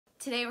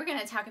Today we're going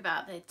to talk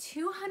about the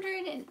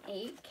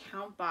 208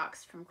 count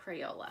box from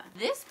Crayola.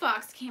 This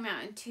box came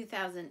out in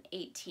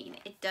 2018.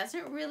 It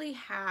doesn't really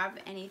have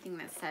anything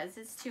that says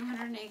it's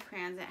 208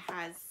 crayons. It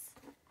has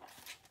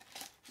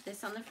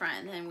this on the front,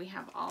 and then we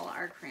have all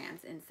our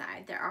crayons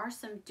inside. There are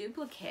some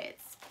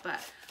duplicates,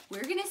 but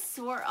we're gonna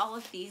sort all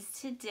of these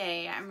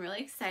today. I'm really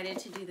excited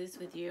to do this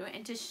with you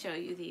and to show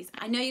you these.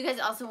 I know you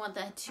guys also want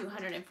the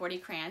 240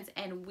 crayons,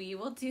 and we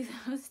will do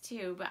those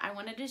too, but I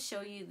wanted to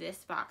show you this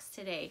box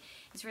today.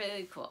 It's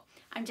really cool.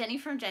 I'm Jenny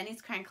from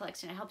Jenny's Crayon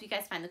Collection. I help you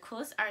guys find the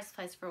coolest art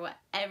supplies for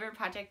whatever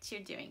project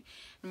you're doing.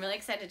 I'm really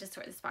excited to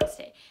sort this box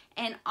today.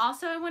 And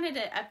also I wanted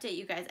to update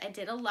you guys. I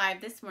did a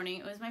live this morning.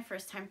 It was my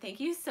first time. Thank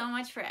you so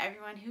much for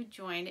everyone who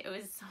joined. It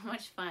was so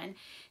much fun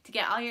to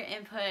get all your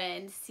input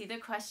and see the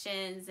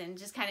questions and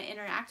just kind of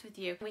interact with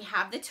you. We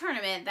have the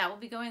tournament that will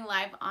be going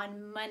live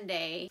on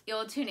Monday.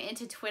 You'll tune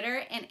into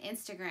Twitter and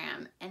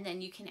Instagram, and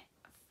then you can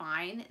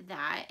find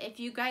that.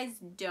 If you guys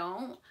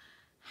don't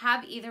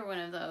have either one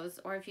of those,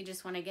 or if you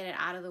just want to get it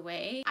out of the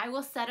way, I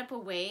will set up a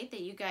way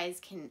that you guys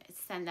can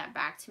send that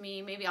back to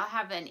me. Maybe I'll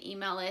have an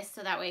email list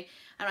so that way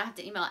I don't have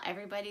to email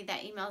everybody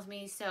that emails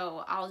me.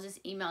 So I'll just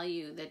email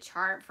you the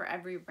chart for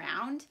every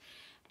round,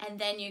 and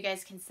then you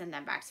guys can send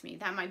that back to me.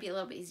 That might be a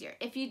little bit easier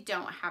if you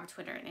don't have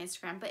Twitter and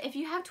Instagram. But if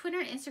you have Twitter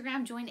and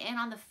Instagram, join in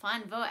on the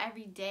fun. Vote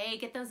every day.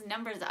 Get those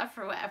numbers up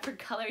for whatever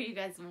color you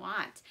guys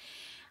want.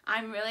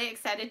 I'm really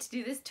excited to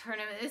do this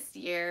tournament this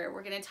year.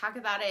 We're going to talk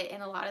about it in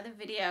a lot of the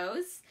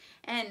videos.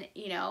 And,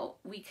 you know,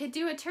 we could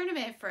do a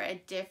tournament for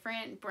a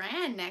different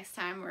brand next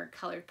time, or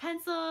colored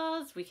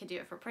pencils. We could do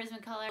it for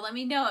Prismacolor. Let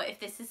me know if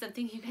this is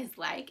something you guys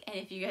like and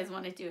if you guys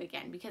want to do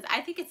again, because I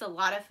think it's a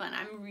lot of fun.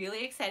 I'm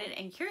really excited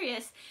and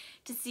curious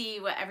to see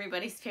what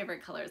everybody's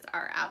favorite colors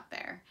are out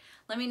there.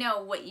 Let me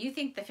know what you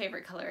think the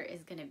favorite color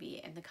is going to be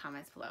in the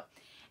comments below.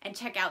 And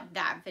check out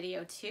that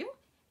video too.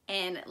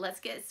 And let's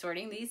get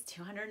sorting these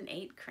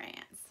 208 crayons.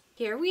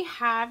 Here we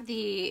have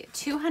the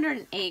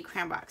 208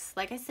 crayon box.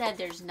 Like I said,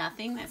 there's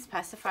nothing that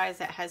specifies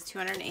that has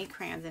 208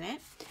 crayons in it.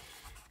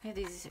 I have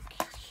these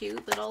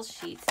cute little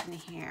sheets in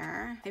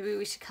here. Maybe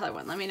we should color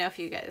one. Let me know if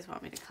you guys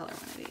want me to color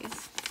one of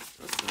these.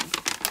 We'll see.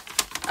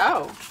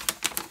 Oh,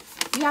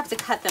 you have to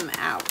cut them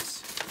out.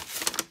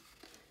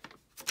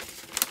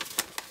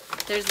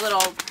 There's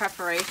little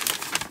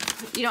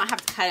preparations. You don't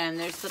have to cut them.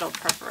 There's little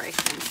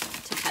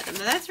preparations to cut them.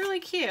 But that's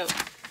really cute.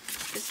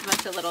 Just a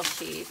bunch of little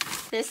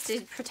sheets. This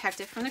to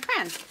protect it from the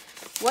crayons.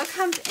 What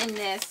comes in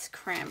this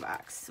crayon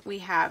box? We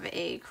have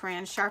a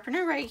crayon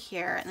sharpener right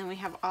here, and then we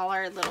have all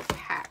our little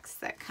packs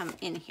that come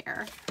in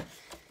here.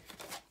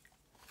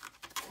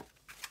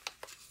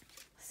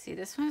 See,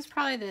 this one is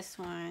probably this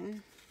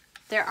one.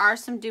 There are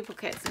some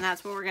duplicates, and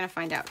that's what we're going to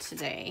find out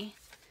today.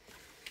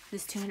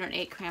 This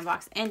 208 crayon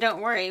box. And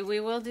don't worry, we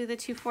will do the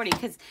 240,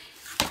 because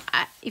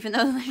even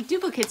though they're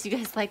duplicates, you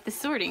guys like the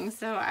sorting,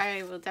 so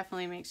I will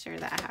definitely make sure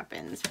that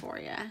happens for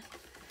you.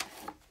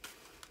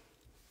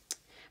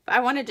 But I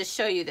wanted to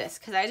show you this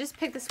because I just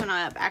picked this one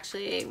up.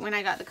 Actually, when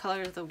I got the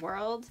Colors of the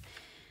World,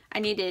 I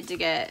needed to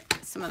get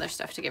some other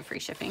stuff to get free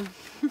shipping.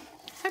 So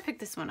I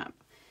picked this one up.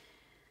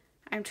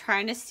 I'm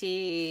trying to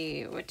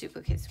see what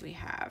duplicates we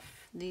have.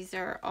 These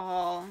are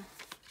all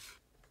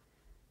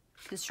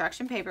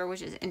construction paper,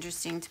 which is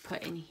interesting to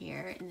put in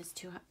here in this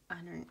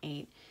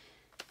 208.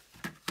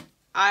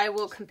 I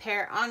will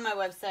compare on my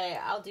website.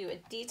 I'll do a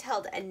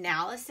detailed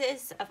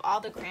analysis of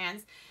all the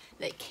crayons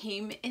that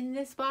came in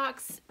this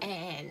box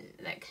and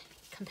like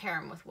compare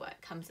them with what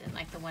comes in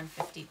like the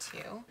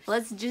 152.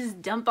 Let's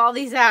just dump all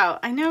these out.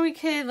 I know we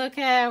could look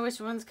at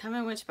which ones come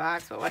in which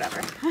box, but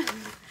whatever.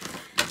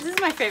 This is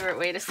my favorite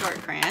way to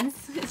sort crayons.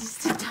 It's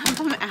just to dump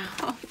them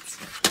out.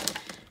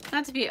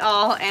 Not to be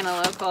all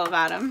analytical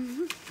about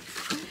them.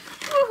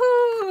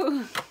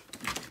 Woohoo!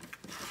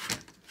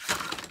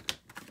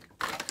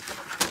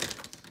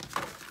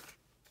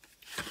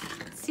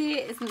 See,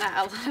 isn't that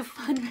a lot of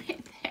fun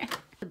right there?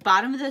 The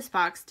bottom of this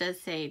box does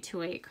say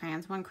 208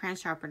 crayons, 1 crayon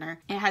sharpener.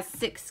 It has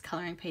 6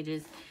 coloring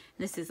pages.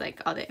 This is like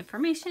all the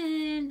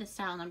information, the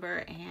style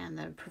number, and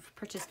the proof of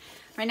purchase.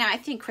 Right now, I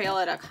think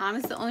Crayola.com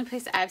is the only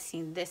place I've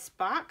seen this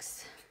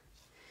box.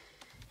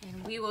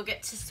 And we will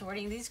get to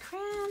sorting these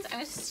crayons. I'm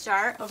going to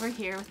start over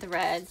here with the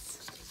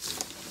reds.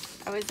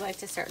 I always like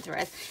to start with the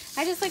reds.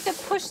 I just like to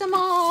push them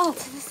all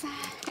to the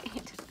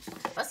side.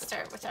 Let's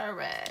start with our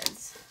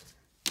reds.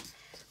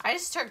 I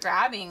just start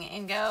grabbing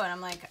and go, and I'm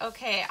like,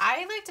 okay,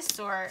 I like to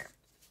sort.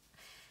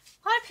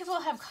 A lot of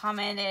people have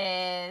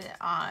commented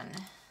on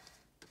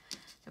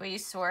the way you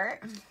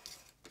sort.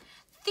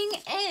 Thing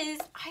is,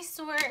 I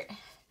sort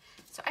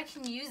so I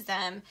can use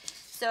them.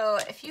 So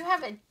if you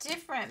have a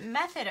different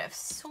method of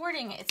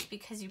sorting, it's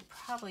because you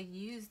probably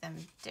use them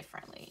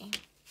differently.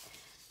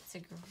 It's a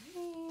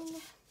green.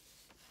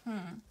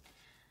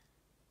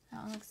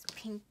 That one looks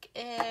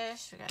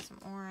pinkish. We got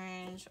some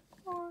orange.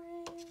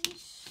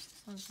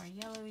 This one's more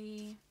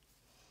yellowy.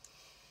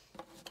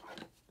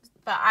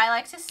 But I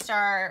like to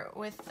start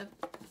with the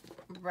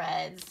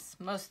reds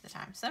most of the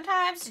time.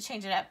 Sometimes to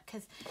change it up,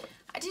 because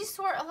I do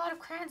sort a lot of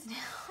crayons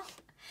now.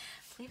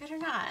 Believe it or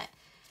not.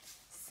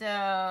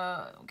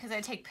 So, because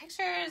I take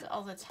pictures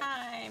all the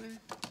time,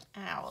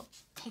 and I will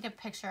take a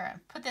picture and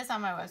put this on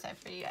my website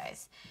for you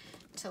guys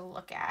to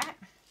look at.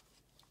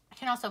 You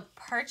can also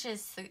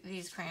purchase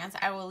these crayons.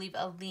 I will leave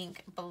a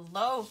link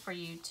below for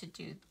you to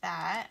do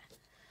that.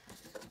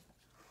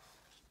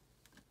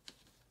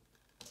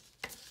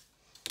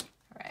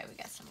 All right, we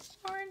got some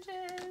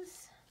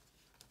oranges,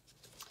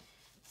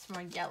 some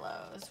more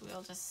yellows.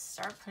 We'll just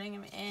start putting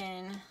them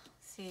in.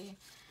 See,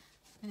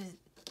 I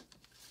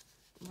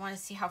want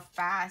to see how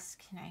fast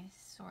can I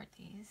sort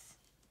these.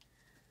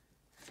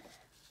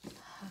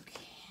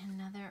 Okay,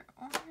 another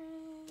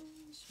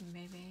orange,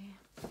 maybe.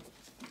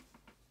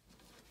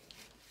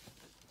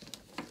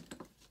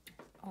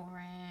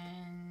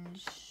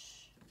 Orange,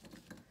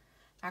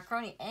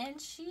 macaroni and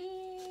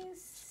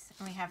cheese,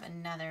 and we have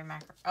another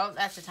oh,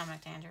 that's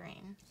atomic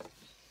tangerine.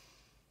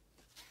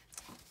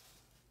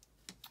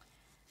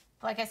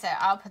 Like I said,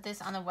 I'll put this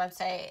on the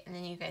website, and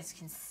then you guys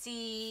can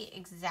see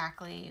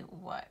exactly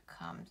what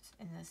comes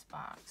in this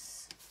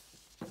box.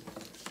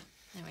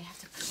 Then we have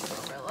to push it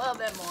over a little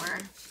bit more.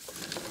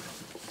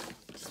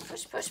 Just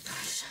push, push,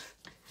 push.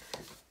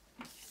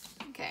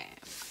 Okay,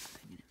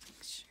 I'm gonna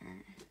make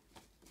sure.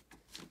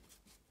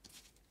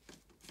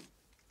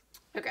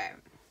 Okay.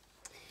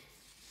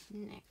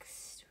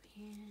 Next,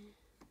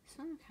 this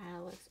one kind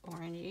of looks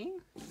orangey.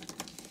 I'm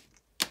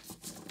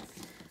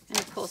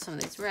gonna pull some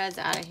of these reds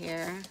out of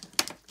here.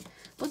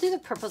 We'll do the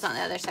purples on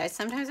the other side.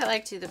 Sometimes I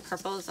like to do the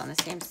purples on the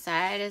same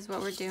side as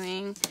what we're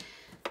doing,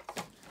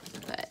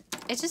 but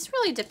it just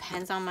really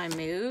depends on my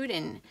mood.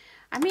 And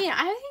I mean,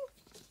 I think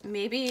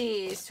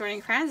maybe sorting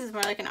crayons is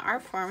more like an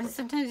art form.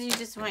 Sometimes you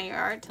just want your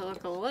art to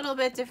look a little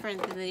bit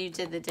different than you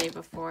did the day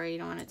before. You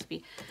don't want it to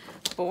be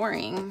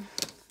boring.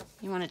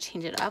 You want to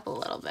change it up a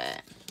little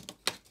bit.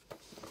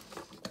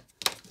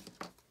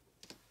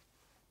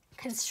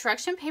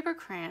 Construction paper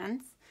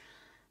crayons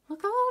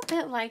look a little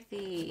bit like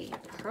the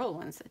pearl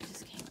ones that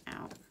just came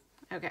out.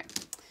 Okay,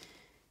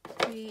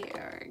 we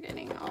are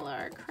getting all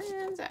our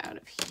crayons out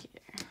of here.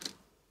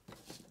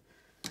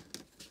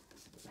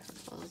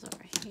 Purples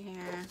over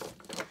here.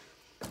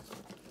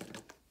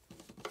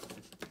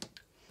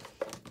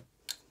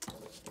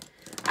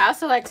 I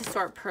also like to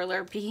sort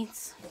perler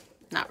beads.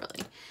 Not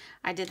really.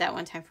 I did that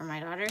one time for my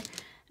daughter.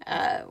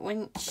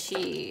 When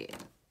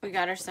we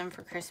got her some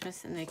for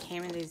Christmas, and they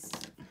came in these,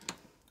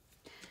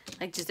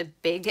 like, just a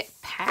big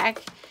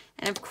pack.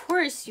 And of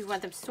course you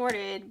want them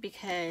sorted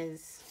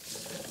because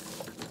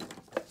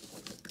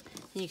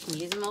you can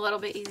use them a little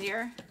bit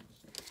easier.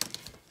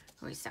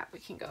 We stop, we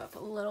can go up a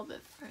little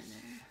bit further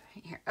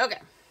right here. Okay.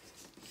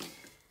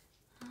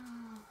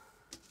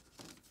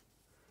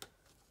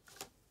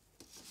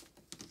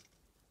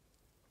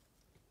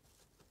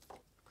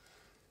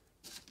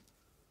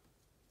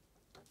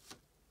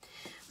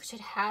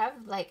 Should have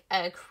like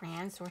a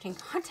crayon sorting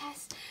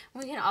contest.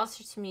 We can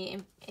also to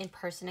meet in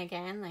person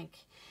again, like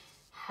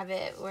have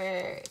it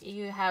where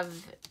you have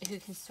who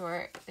can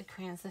sort the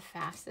crayons the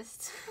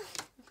fastest.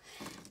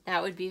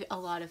 That would be a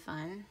lot of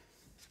fun.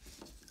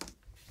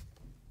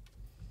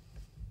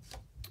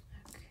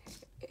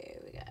 Okay,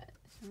 we got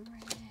some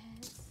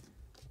reds.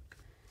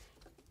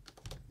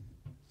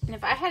 And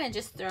if I hadn't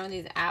just thrown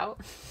these out,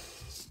 I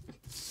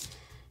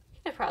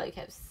could have probably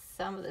kept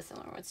some of the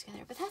similar ones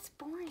together, but that's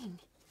boring.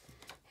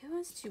 Who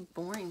wants to do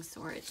boring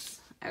sorts?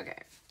 Okay,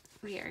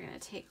 we are going to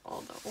take all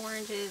the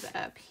oranges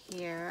up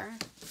here.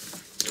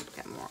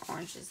 Got more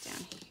oranges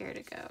down here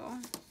to go.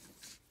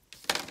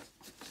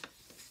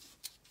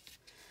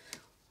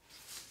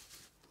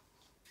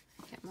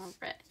 Get more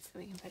red so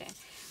we can put in.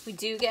 We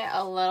do get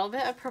a little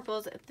bit of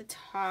purples at the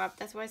top.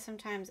 That's why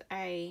sometimes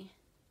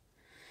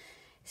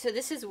so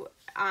this is,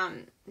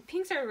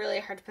 pinks are really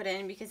hard to put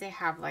in because they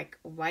have like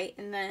white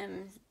in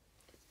them.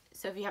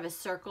 So if you have a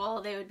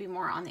circle, they would be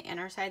more on the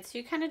inner side. So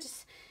you kind of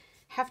just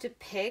have to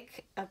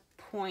pick a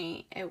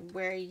point at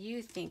where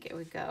you think it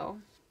would go.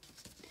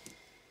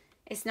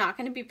 It's not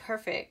going to be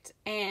perfect.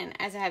 And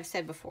as I have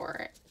said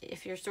before,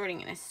 if you're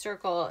sorting in a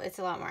circle, it's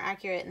a lot more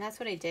accurate. And that's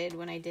what I did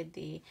when I did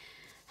the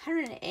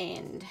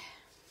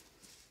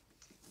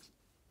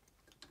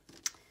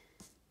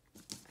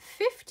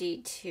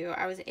 152.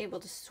 I was able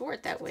to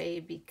sort that way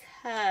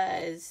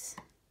because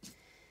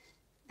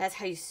that's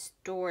how you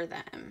store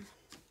them.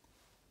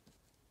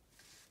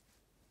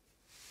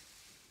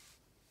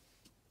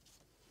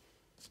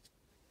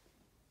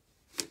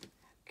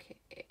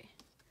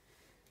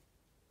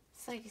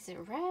 It's like, is it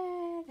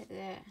red? Is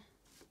it?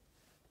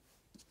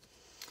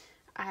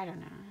 I don't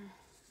know.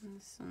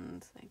 This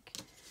one's like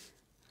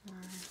more.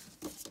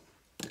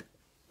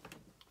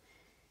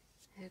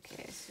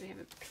 Okay, so we have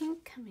a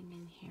pink coming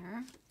in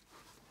here.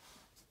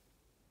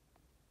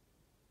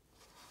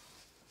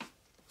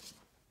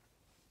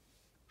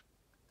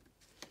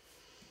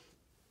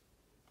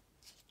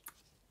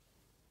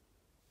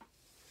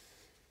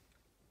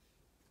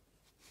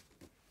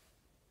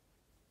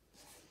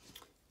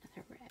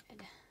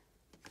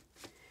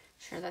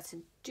 That's a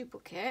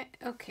duplicate.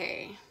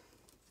 Okay.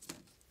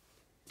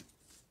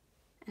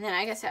 And then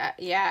I guess,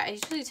 yeah, I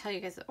usually tell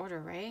you guys the order,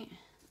 right?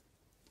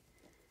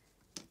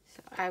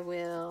 I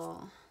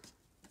will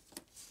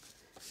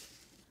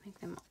make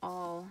them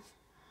all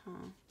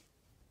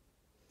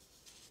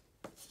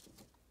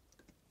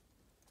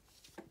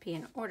be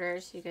in order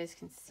so you guys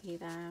can see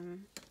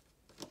them.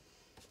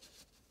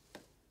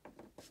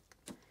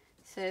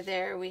 So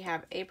there we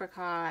have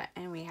apricot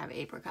and we have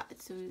apricot.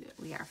 So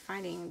we are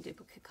finding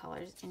duplicate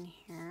colors in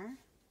here,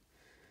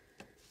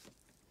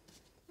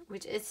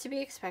 which is to be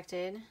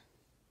expected.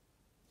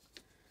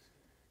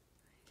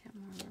 Get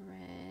more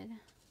red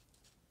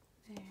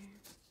there.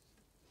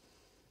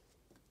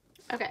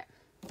 Okay.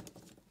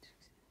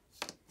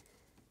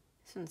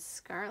 This one's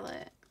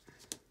scarlet.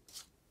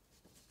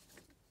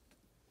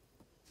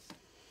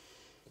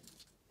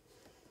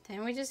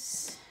 Then we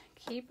just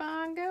keep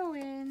on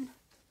going.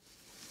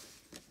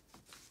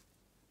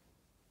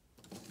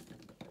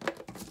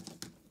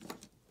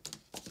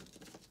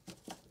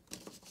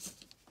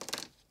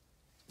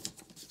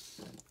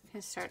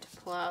 And start to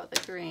pull out the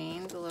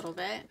greens a little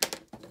bit.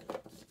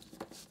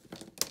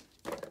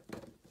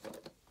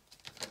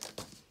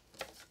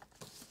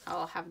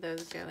 I'll have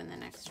those go in the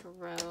next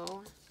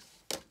row.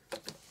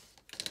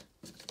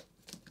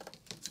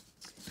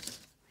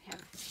 We have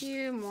a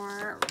few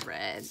more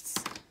reds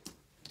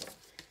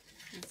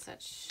and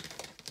such.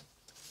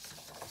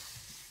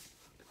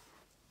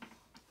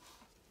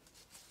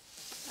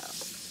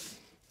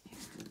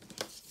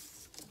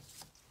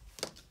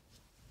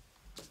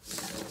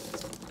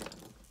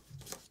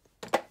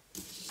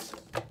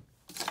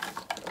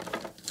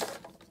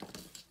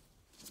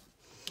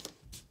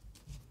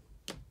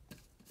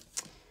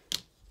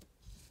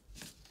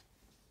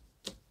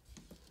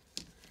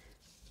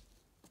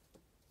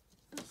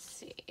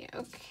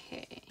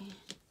 Okay.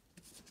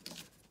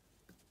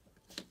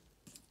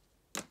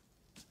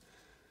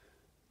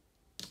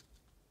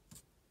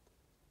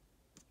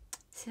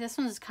 See, this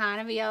one's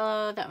kind of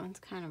yellow, that one's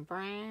kind of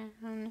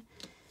brown.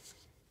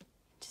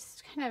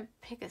 Just kind of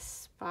pick a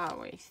spot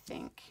where you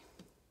think.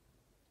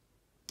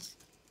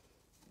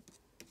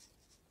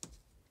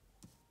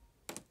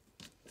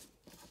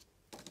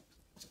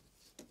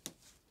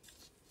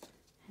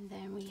 And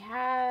then we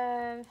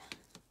have,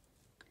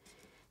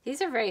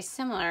 these are very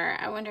similar.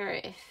 I wonder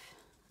if,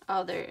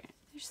 oh, they're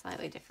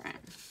slightly different.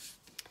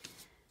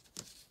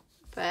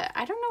 But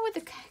I don't know what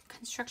the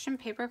construction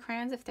paper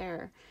crayons, if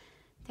they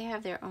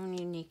have their own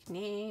unique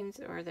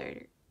names or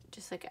they're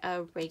just like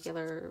a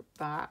regular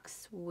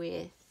box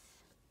with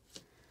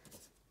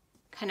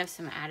kind of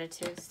some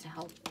additives to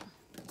help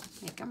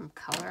make them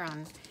color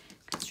on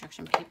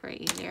construction paper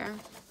easier.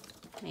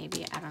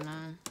 Maybe, I don't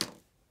know.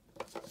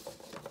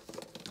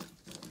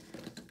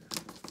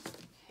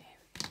 Okay,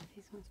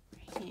 these ones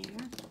right here.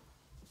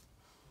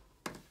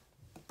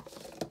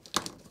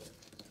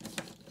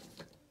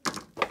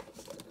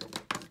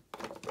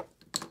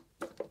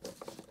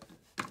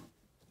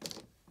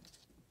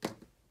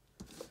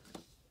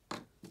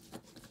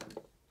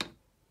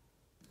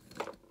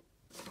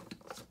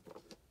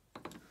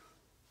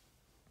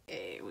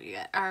 We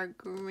got our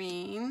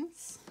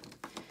greens,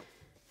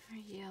 our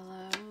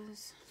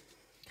yellows.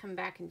 Come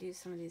back and do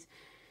some of these.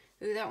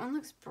 Ooh, that one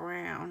looks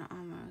brown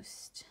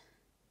almost.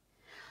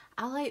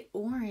 I like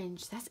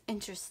orange. That's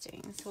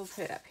interesting. So we'll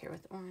put it up here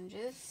with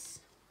oranges.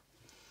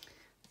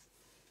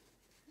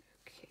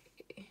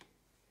 Okay.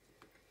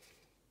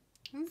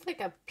 It's like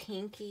a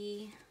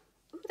pinky.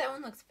 Ooh, that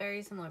one looks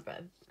very similar,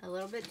 but a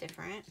little bit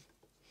different.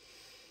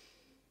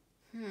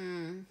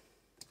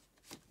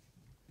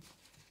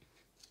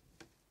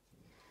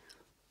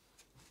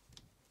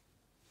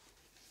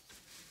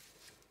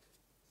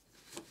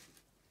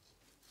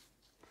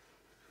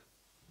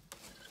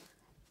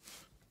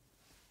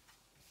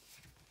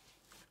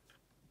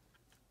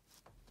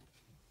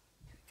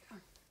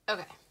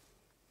 Okay,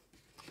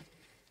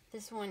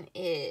 this one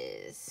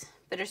is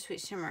Bittersweet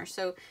Shimmer.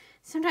 So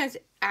sometimes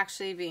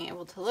actually being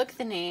able to look at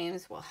the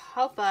names will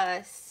help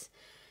us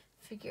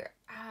figure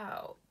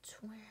out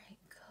where it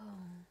goes.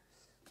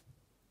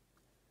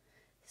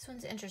 This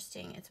one's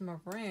interesting. It's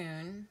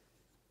maroon.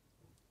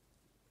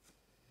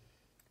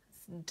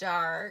 It's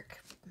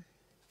dark.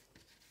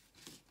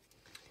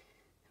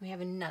 We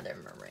have another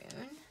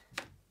maroon.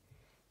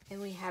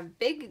 And we have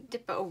Big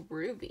Dippo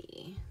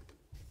Ruby.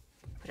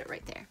 Put it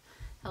right there.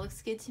 That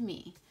looks good to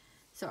me.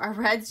 So our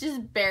reds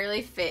just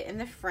barely fit in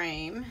the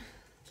frame.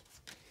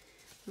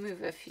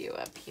 Move a few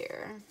up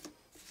here.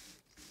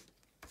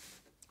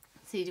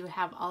 See, do we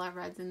have all our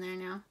reds in there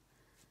now?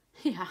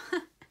 Yeah.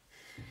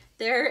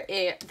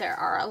 There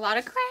are a lot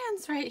of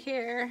crayons right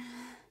here.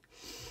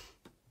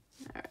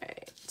 All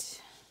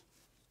right.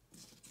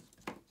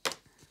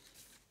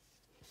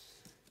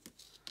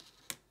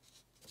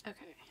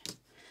 Okay.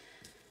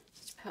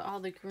 Let's put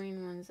all the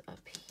green ones up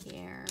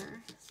here.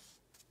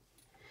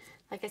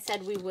 Like I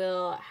said, we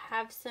will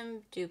have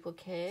some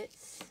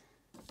duplicates.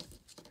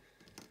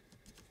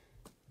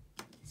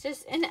 It's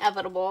just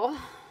inevitable.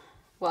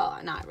 Well,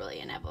 not really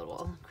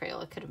inevitable.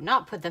 Crayola could have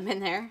not put them in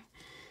there.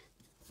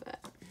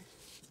 But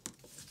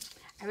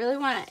I really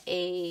want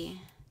a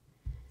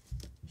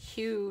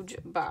huge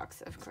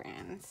box of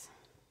crayons.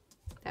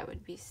 That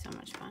would be so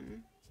much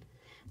fun.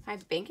 My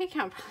bank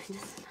account probably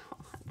doesn't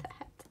want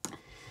that.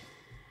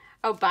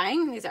 Oh,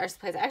 buying these art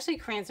supplies. Actually,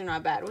 crayons are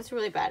not bad. What's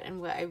really bad and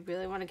what I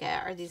really want to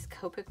get are these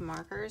Copic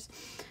markers.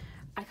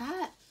 I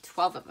got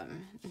 12 of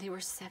them. They were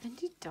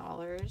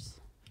 $70.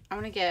 I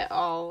want to get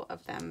all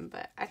of them,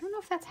 but I don't know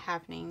if that's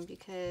happening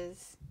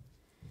because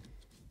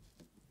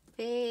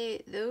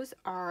those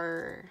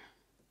are,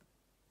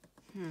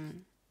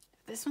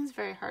 this one's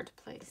very hard to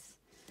place.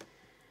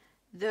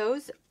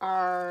 Those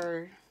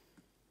are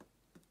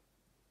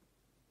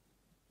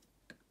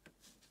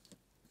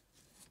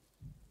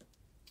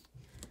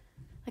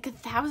like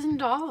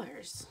 $1,000.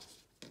 It's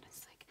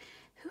like,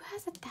 who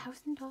has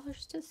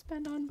 $1,000 to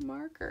spend on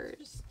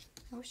markers?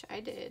 I wish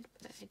I did,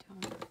 but I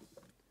don't.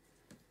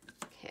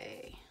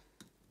 Okay.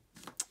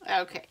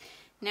 Okay.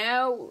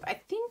 Now I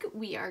think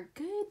we are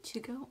good to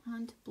go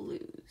on to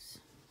blues.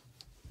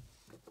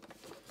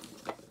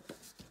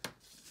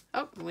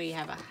 Oh, we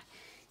have a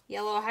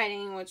yellow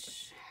hiding,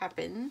 which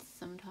happens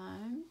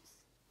sometimes.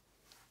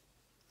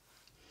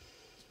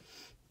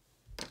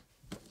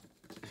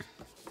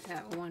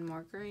 Got one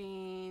more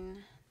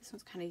green. This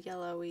one's kind of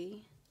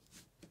yellowy.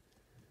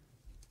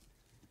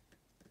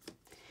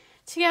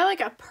 To get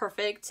like a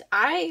perfect,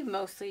 I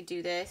mostly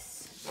do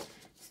this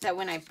so that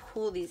when I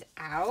pull these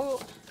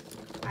out,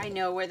 I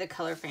know where the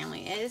color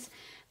family is.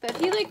 But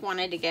if you like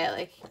wanted to get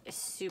like a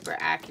super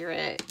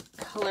accurate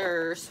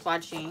color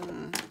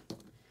swatching,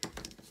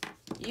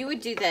 you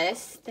would do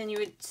this, then you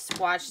would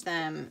swatch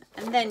them,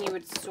 and then you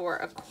would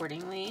sort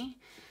accordingly.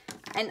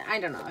 And I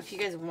don't know, if you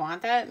guys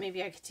want that,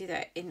 maybe I could do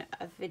that in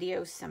a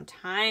video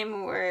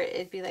sometime where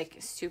it'd be like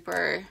a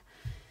super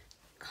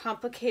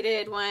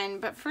complicated one.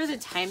 But for the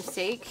time's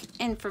sake,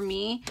 and for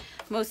me,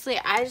 mostly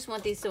I just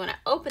want these so when I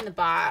open the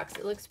box,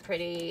 it looks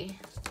pretty.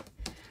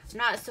 I'm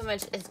not so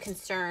much as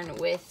concerned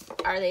with,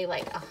 are they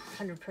like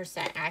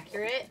 100%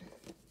 accurate?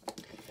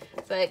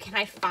 But can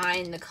I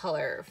find the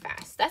color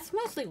fast? That's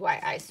mostly why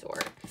I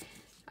sort.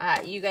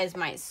 You guys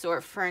might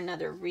sort for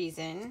another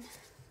reason.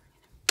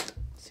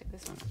 Stick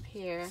this one up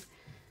here.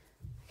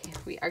 Okay,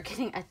 we are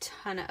getting a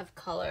ton of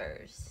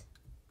colors.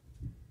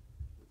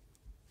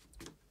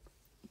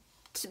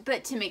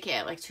 But to make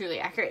it like truly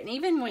accurate, and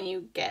even when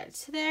you get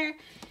to there,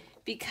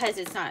 because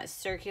it's not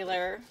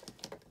circular,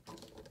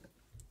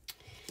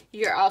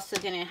 you're also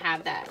going to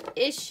have that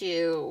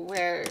issue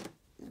where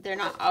they're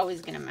not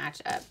always going to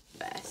match up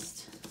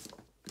best.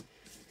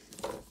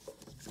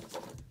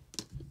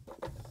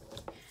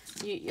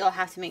 You'll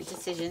have to make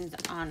decisions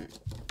on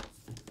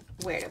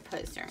where to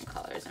put certain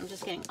colors. I'm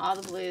just getting all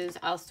the blues.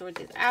 I'll sort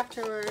these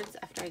afterwards,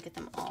 after I get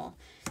them all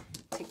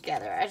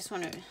together. I just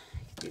want to get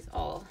these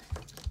all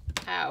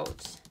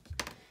out.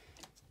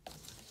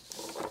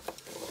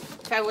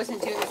 If I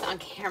wasn't doing this on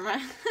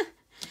camera,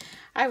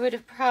 I would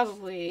have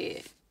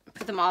probably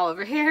put them all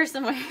over here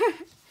somewhere.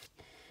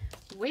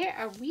 Where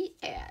are we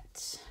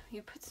at?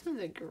 You put some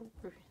of the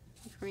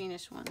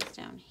greenish ones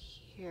down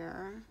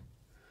here.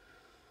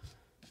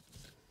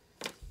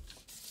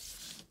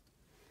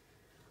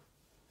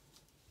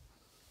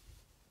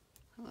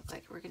 Look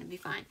like we're gonna be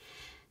fine.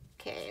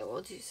 Okay,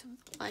 we'll do some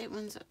light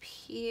ones up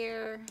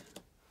here.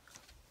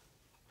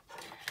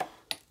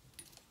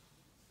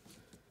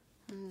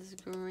 And this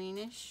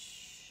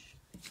greenish.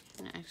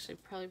 I'm gonna actually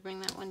probably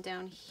bring that one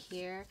down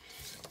here.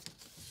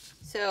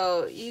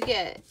 So you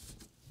get,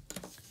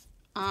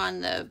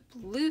 on the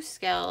blue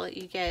scale,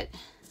 you get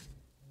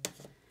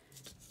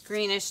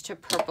greenish to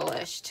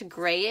purplish to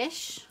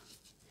grayish.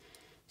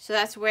 So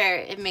that's where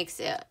it makes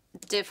it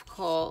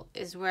difficult,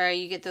 is where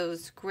you get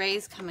those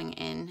grays coming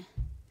in.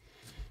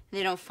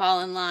 They don't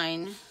fall in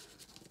line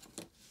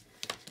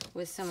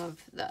with some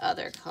of the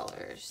other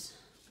colors.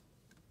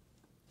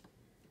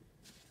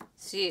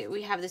 See,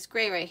 we have this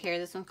gray right here.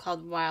 This one's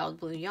called Wild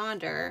Blue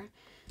Yonder,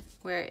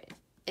 where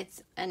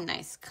it's a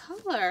nice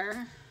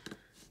color,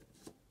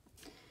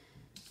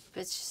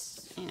 but it's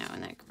just, you know, in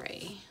that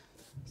gray.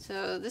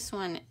 So this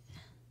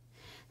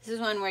is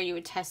one where you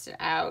would test it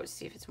out,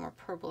 see if it's more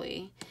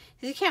purpley.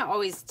 Because you can't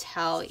always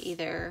tell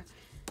either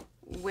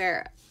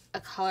where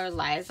a color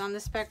lies on the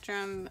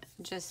spectrum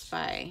just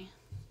by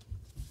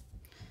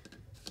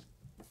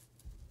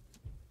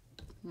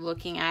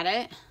looking at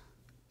it.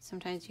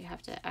 Sometimes you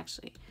have to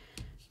actually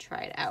try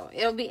it out.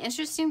 It'll be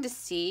interesting to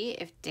see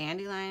if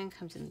Dandelion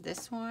comes in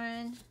this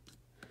one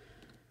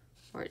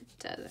or it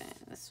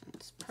doesn't. This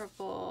one's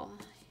purple.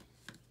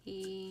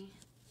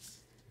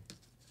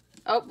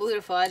 Oh,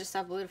 Beautiful. I just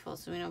saw Beautiful,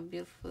 so we know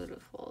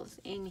Beautiful is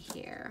in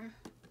here.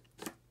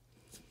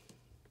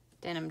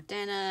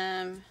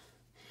 Denim.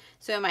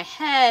 So in my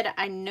head,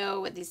 I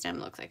know what these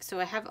denim look like. So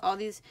I have all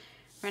these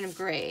random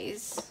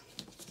grays.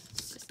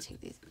 Let's just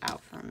take these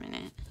out for a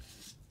minute.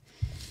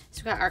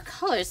 So we got our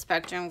color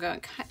spectrum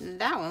going.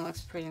 That one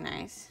looks pretty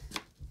nice.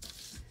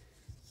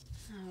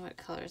 Oh, what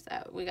color is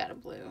that? We got a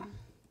blue.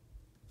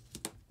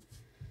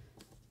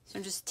 So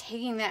I'm just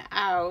taking that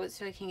out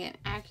so I can get an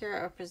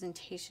accurate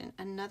representation.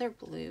 Another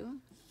blue.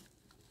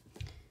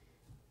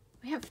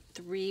 We have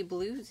 3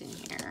 blues in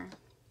here.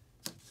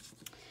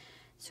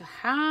 So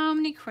how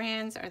many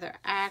crayons are there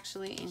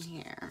actually in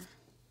here?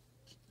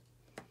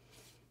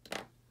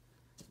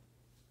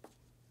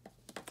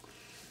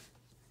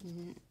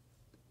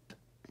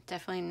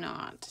 definitely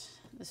not.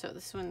 So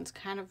this one's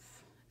kind of,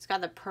 it's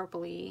got the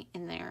purpley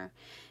in there,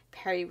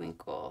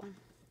 periwinkle.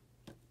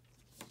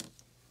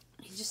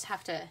 You just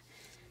have to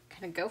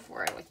kind of go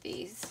for it with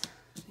these.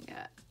 We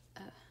got,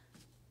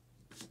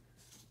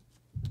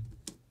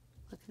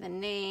 look at the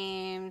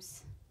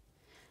names.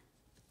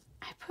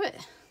 I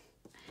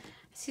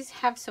just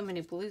have so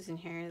many blues in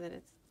here that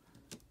it's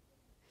a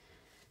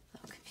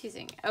little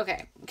confusing.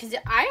 Okay, because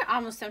I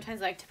almost sometimes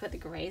like to put the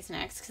grays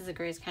next because the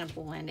grays kind of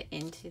blend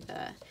into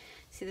the,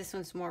 see this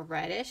one's more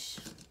reddish.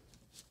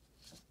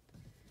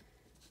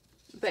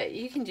 But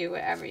you can do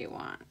whatever you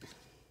want.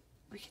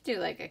 We could do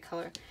like a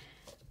color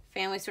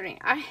family sorting.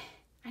 I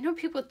know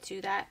people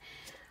do that.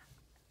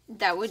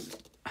 That would,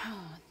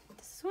 oh,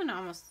 this one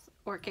almost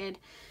orchid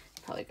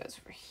probably goes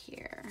over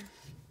here.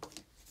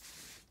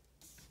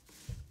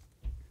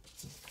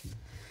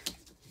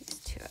 These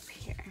two up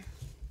here.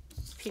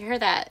 If you hear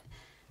that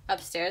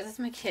upstairs, that's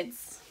my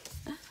kids.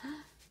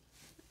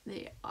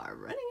 They are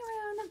running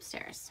around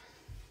upstairs.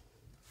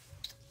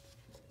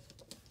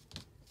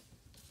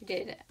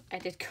 I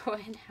did go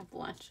ahead and have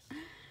lunch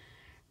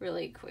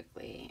really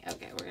quickly.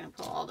 Okay, we're gonna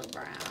pull all the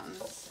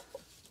browns.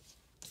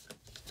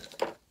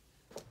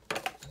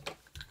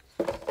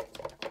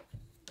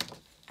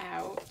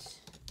 Out.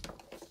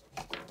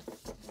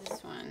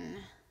 This one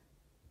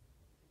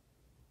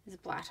is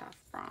Black Off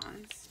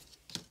Bronze.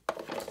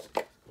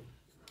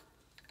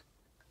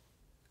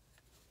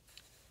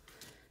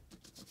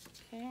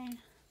 Okay.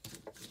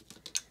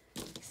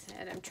 Like I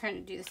said, I'm trying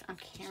to do this on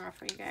camera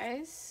for you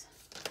guys.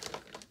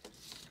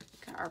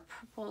 Got our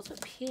purples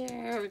up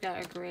here. We got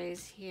our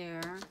grays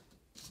here.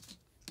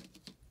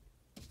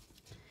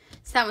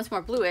 So that one's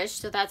more bluish,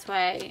 so that's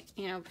why,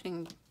 you know,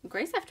 putting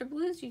grays after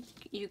blues,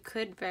 you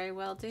could very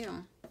well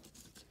do.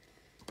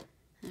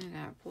 And we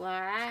got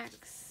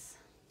blacks.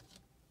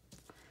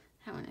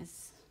 That one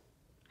is,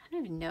 I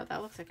don't even know,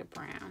 that looks like a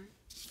brown.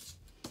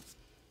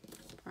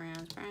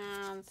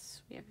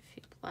 Browns. We have a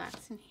few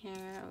blacks in here,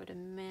 I would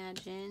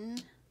imagine.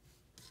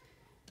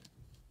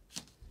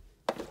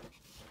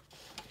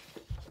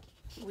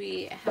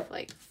 We have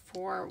like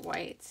 4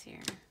 whites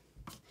here.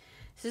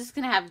 So this is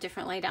going to have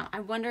different laydown. I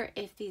wonder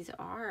if these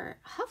are,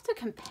 I'll have to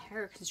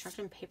compare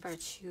construction paper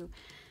to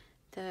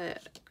the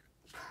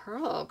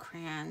pearl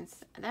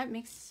crayons. That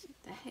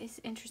is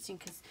interesting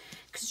because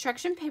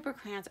construction paper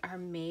crayons are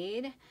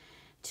made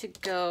to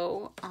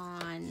go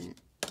on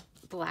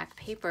black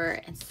paper,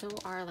 and so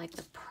are like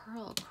the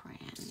pearl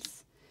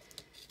crayons.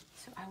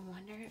 So I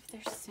wonder if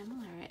they're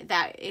similar.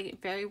 That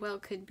it very well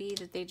could be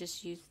that they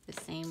just used the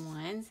same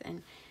ones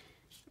and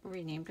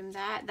renamed them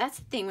that. That's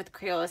the thing with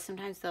Crayola.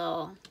 Sometimes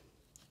they'll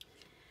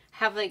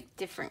have like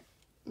different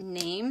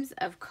names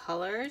of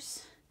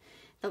colors.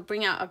 They'll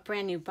bring out a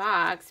brand new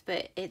box,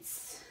 but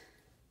it's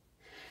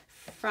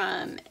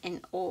from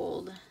an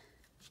old,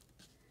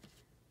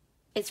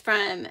 it's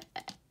from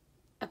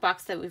a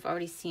box that we've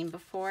already seen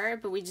before,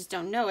 but we just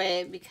don't know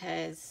it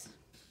because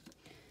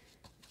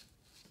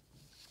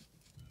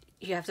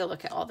you have to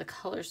look at all the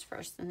colors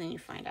first and then you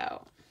find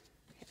out.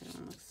 Okay, that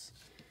one looks,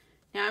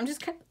 now I'm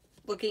just kind of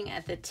looking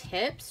at the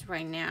tips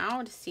right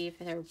now to see if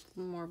they're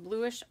more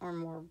bluish or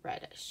more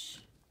reddish,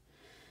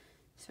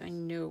 so I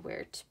know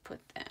where to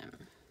put them.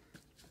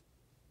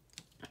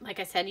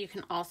 Like I said, you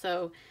can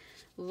also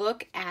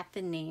look at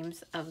the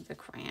names of the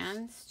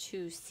crayons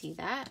to see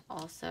that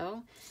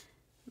also.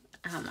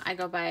 I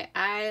go by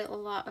eye a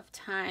lot of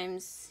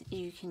times.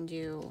 You can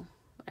do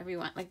whatever you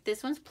want. Like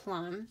this one's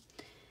plum.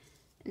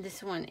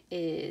 This one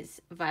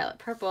is violet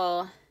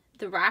purple.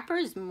 The wrapper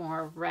is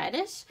more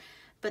reddish,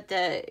 but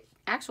the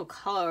actual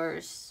color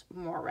is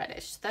more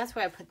reddish. So that's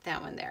why I put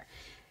that one there.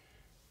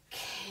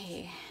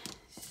 Okay,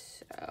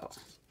 so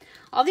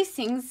all these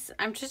things,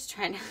 I'm just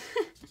trying to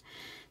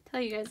tell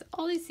you guys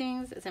all these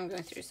things as I'm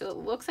going through. So it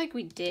looks like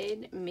we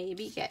did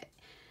maybe get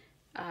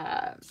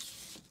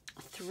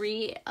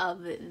 3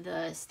 of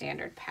the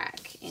standard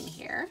pack in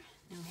here.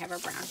 And we have our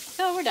brown.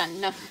 So we're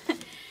done. No,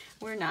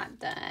 we're not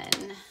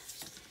done.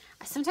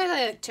 Sometimes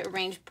I like to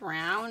arrange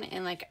brown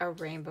in like a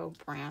rainbow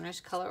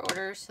brownish color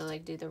order. So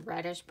like do the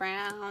reddish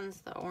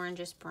browns, the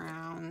orangish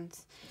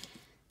browns,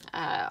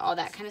 all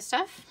that kind of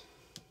stuff.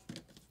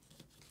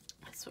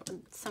 That's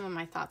some of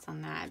my thoughts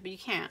on that. But you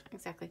can't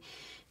exactly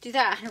do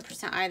that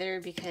 100%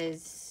 either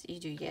because you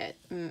do get,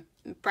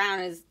 brown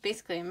is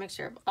basically a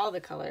mixture of all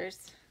the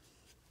colors.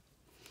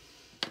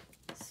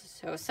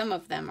 So some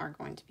of them are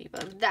going to be,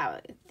 but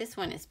this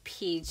one is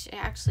peach. It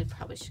actually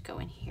probably should go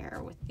in here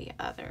with the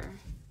other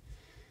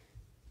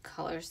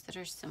colors that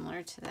are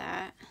similar to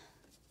that.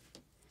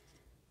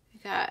 We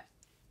got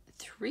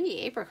 3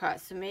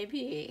 apricots, so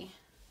maybe,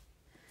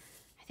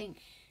 I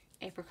think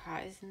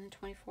apricot is in the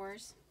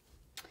 24s.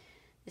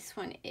 This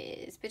one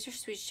is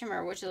Bittersweet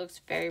Shimmer, which looks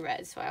very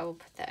red, so I will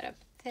put that up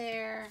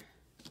there.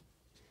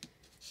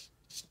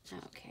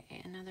 Okay,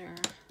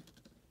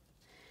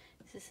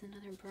 this is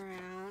another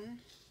brown.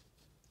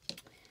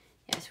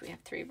 Yes, we have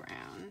 3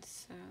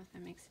 browns, so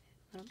that makes it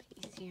a little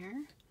bit easier.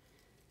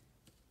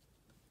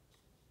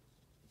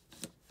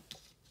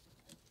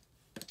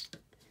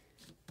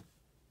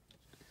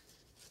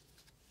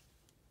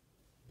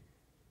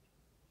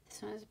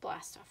 one is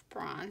Blast Off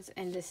Bronze,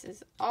 and this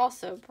is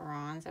also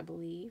bronze, I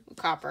believe.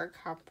 Copper.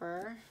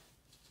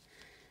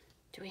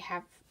 Do we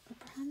have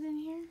bronze in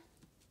here?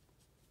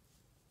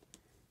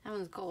 That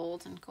one's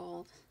gold and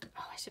gold.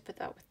 Oh, I should put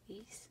that with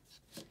these.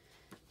 So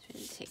we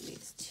need to take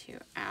these two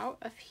out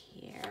of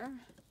here.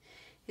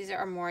 These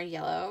are more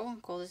yellow.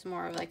 Gold is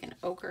more of like an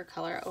ochre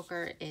color.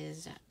 Ochre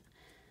is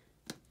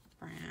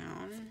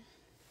brown.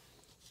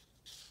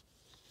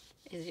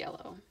 Is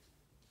yellow.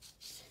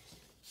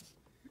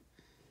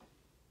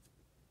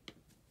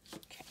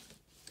 Okay.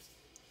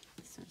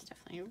 This one's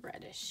definitely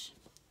reddish.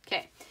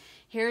 Okay.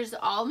 Here's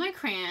all my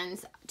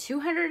crayons,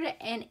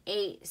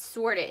 208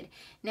 sorted.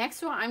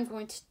 Next, what I'm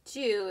going to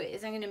do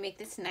is I'm going to make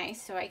this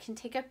nice so I can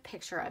take a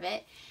picture of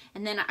it.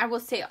 And then I will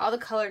say all the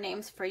color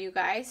names for you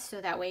guys, so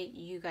that way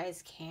you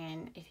guys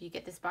can, if you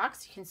get this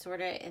box, you can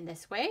sort it in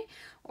this way,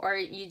 or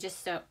you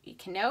just so you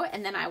can know.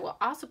 And then I will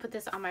also put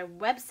this on my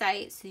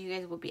website so you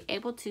guys will be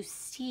able to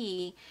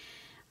see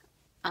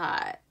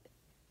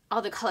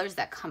all the colors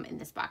that come in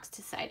this box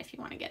to decide if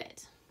you want to get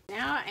it.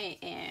 Now I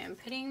am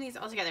putting these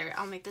all together.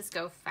 I'll make this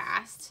go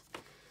fast,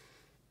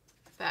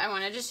 but I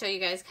wanted to show you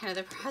guys kind of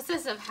the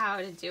process of how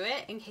to do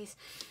it, in case,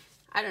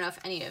 I don't know if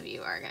any of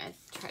you are going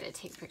to try to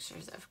take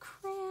pictures of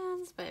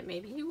crayons, but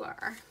maybe you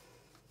are.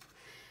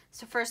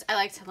 So first I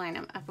like to line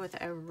them up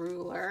with a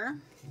ruler.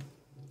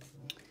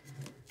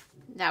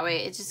 That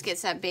way it just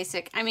gets that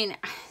basic, I mean,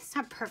 it's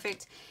not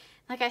perfect.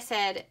 Like I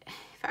said,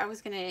 if I was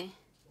going to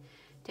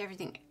do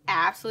everything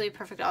absolutely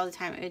perfect all the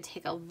time, it would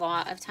take a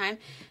lot of time.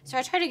 So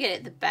I try to get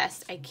it the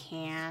best I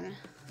can.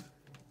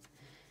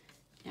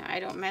 You know, I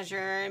don't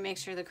measure, make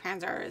sure the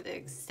crayons are the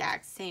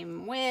exact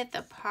same width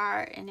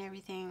apart and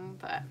everything,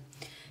 but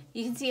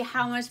you can see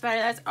how much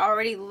better that's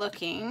already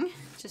looking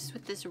just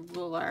with this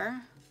ruler.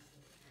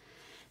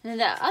 And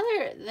then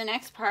the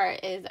next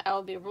part is I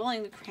will be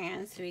rolling the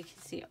crayons so we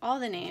can see all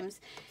the names.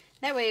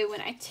 That way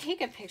when I take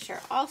a picture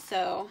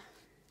also,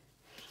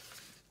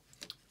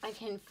 I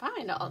can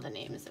find all the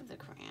names of the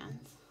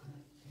crayons.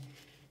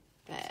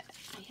 But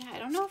yeah, I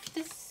don't know if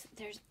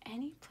there's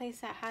any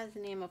place that has the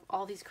name of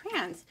all these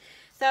crayons.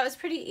 So that was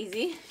pretty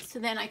easy. So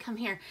then I come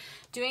here.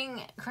 Doing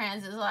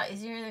crayons is a lot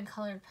easier than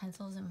colored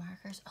pencils and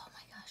markers. Oh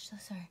my gosh,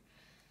 those are,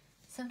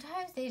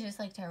 sometimes they just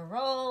like to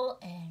roll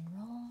and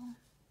roll.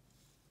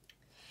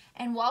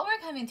 And while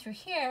we're coming through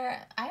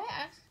here, I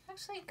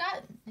actually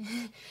got,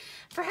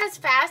 for as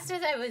fast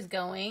as I was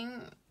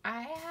going,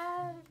 I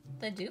have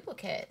the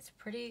duplicates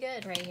pretty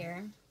good right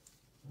here.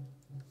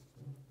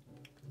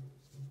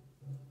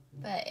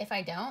 But if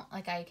I don't,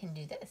 like, I can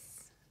do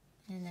this.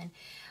 And then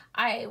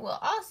I will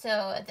also,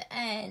 at the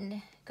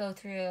end, go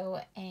through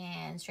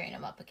and straighten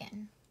them up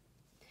again.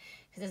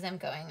 Because as I'm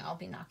going, I'll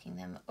be knocking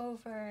them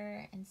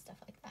over and stuff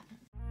like that.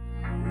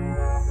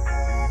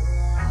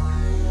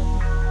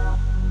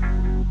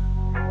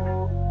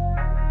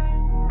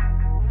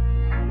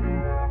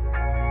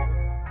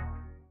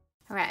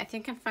 All right, I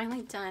think I'm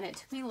finally done. It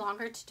took me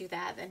longer to do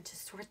that than to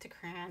sort the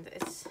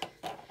crayons.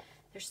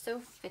 They're so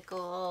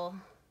fickle.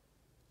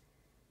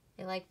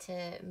 They like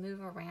to move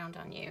around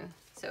on you.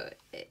 So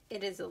it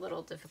is a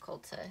little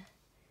difficult to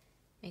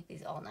make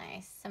these all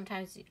nice.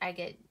 Sometimes I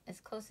get as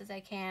close as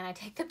I can. I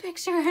take the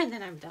picture and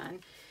then I'm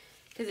done,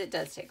 because it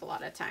does take a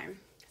lot of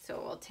time.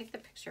 So we'll take the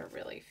picture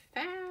really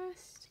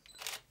fast.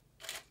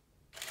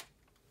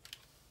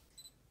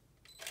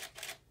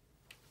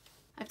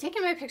 I've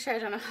taken my picture. I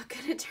don't know how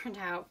good it turned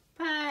out,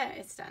 but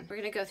it's done. We're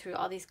gonna go through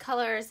all these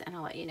colors and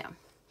I'll let you know.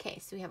 Okay,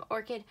 so we have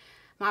Orchid,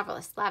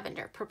 Marvelous,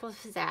 Lavender, Purple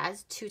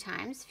Pizzazz 2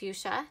 times,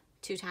 Fuchsia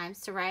 2 times,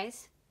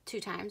 Cerise 2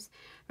 times,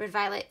 Red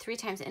Violet 3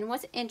 times. And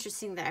what's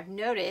interesting that I've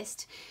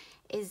noticed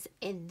is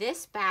in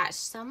this batch,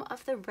 some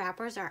of the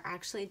wrappers are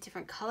actually a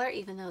different color,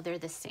 even though they're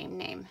the same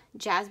name.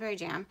 Jazzberry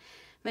Jam,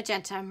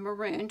 Magenta,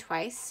 Maroon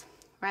twice,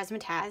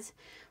 Razzmatazz.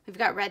 We've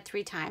got Red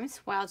 3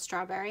 times, Wild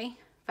Strawberry,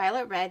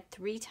 Violet Red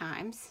 3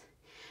 times,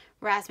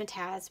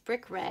 Razzmatazz,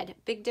 Brick Red,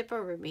 Big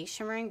Dipper Ruby,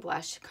 Shimmering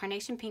Blush,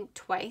 Carnation Pink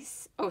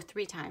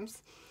 3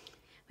 times.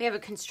 We have a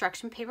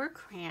construction paper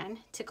crayon,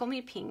 Tickle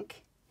Me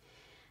Pink,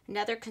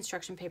 another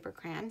construction paper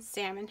crayon,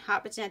 Salmon,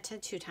 Hot Magenta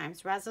 2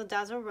 times, Razzle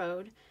Dazzle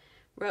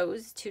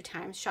Rose 2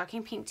 times,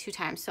 Shocking Pink 2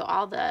 times. So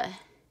all the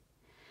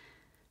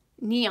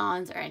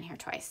neons are in here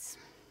twice.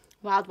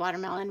 Wild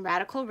Watermelon,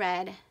 Radical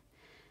Red.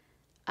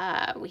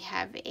 We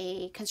have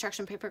a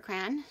construction paper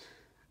crayon,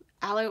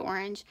 Alloy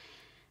Orange,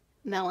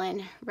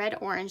 Melon, Red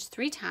Orange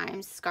 3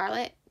 times,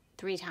 Scarlet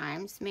 3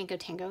 times, Mango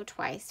Tango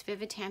twice,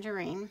 Vivid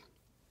Tangerine,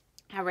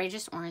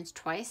 Outrageous Orange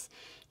twice,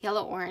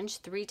 Yellow Orange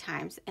 3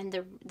 times,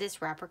 and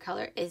this wrapper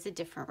color is a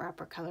different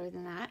wrapper color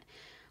than that.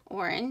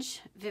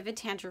 Orange, Vivid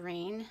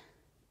Tangerine.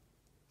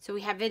 So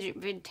we have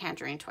Vivid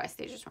Tangerine twice,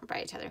 they just went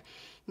by each other.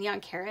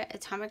 Neon Carrot,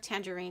 Atomic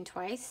Tangerine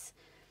twice,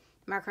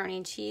 Macaroni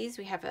and Cheese.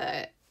 We have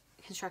a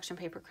construction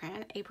paper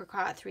crayon,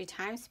 Apricot 3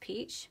 times,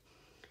 Peach.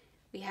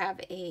 We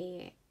have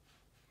a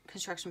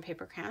construction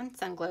paper crayon,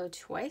 Sun Glow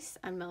twice,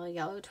 Unmellow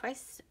Yellow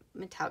twice,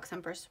 metallic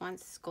sunburst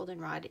once,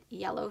 goldenrod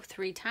yellow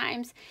 3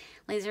 times,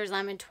 lasers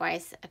lemon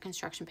twice, a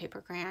construction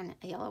paper crayon,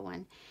 a yellow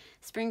one,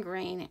 spring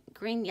green,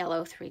 green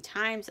yellow 3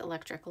 times,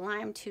 electric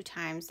lime 2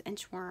 times,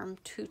 inchworm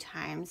 2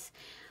 times,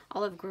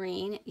 olive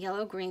green,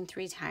 yellow green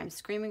 3 times,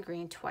 screaming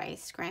green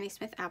twice, Granny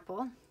Smith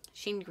apple,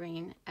 sheen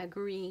green,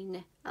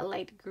 a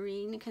light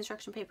green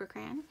construction paper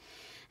crayon,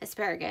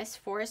 asparagus,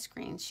 forest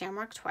green,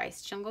 shamrock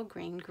twice, jungle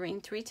green,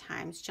 green 3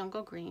 times,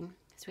 jungle green,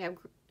 so we have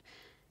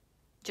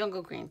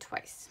jungle green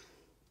twice,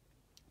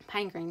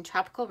 pine green,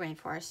 tropical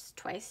rainforest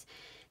twice,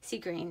 sea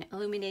green,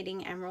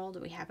 illuminating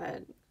emerald, we have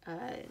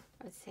I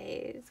would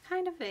say it's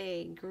kind of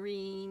a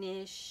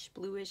greenish,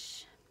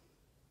 bluish,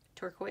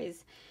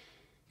 turquoise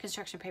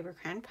construction paper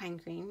crayon, pine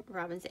green,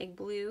 robin's egg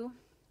blue.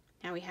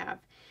 Now we have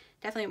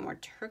definitely more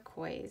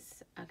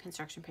turquoise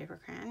construction paper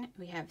crayon.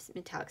 We have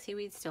metallic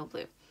seaweed, still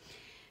blue.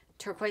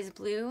 Turquoise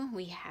blue,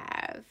 we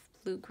have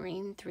blue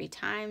green 3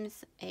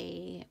 times,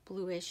 a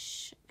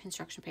bluish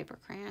construction paper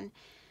crayon,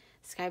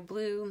 sky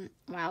blue,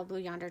 wild blue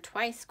yonder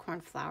twice,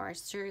 cornflower,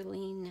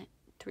 cerulean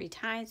 3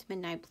 times,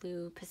 midnight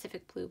blue,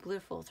 Pacific blue,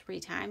 beautiful 3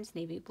 times,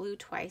 navy blue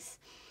twice.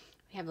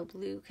 We have a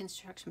blue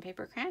construction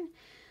paper crayon.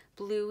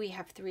 Blue we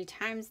have 3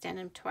 times,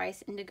 denim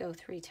twice, indigo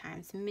 3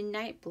 times,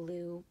 midnight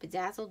blue,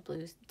 bedazzled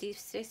blue, deep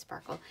space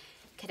sparkle,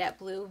 cadet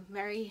blue,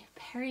 Mary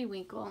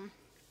periwinkle,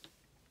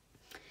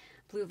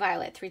 blue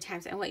violet 3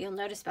 times. And what you'll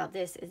notice about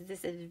this is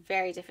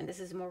very different. This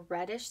is more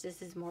reddish,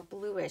 this is more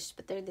bluish,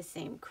 but they're the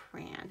same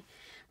crayon.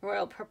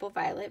 Royal purple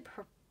violet,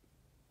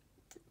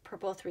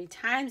 purple 3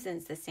 times, and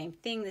it's the same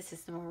thing. This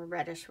is the more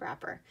reddish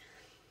wrapper.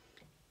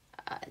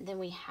 Then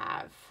we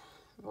have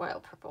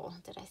royal purple,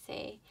 did I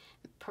say?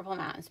 Purple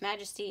Mountains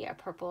Majesty, a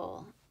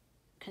purple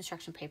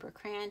construction paper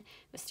crayon.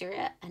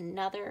 Wisteria,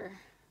 another,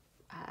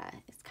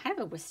 it's kind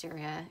of a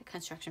wisteria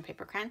construction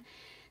paper crayon.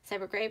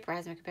 Cyber grape,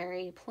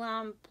 raspberry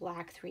plum,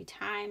 black 3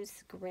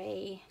 times,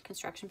 gray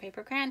construction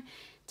paper crayon.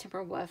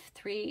 Timber wolf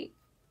 3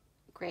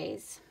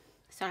 grays.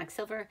 Sonic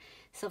silver,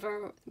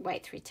 silver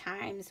white 3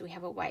 times. We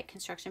have a white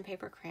construction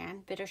paper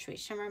crayon. Bittersweet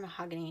shimmer,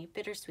 mahogany,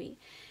 bittersweet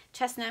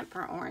chestnut,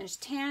 burnt orange,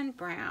 tan,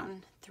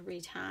 brown 3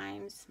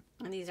 times.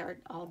 And these are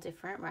all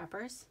different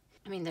wrappers.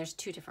 I mean, there's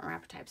 2 different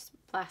wrapper types.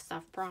 Blast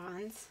off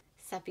bronze,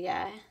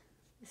 sepia.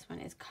 This one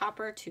is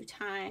copper 2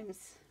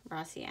 times.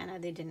 Raw sienna,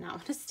 they did not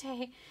want to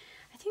stay.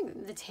 I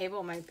think the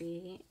table might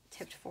be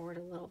tipped forward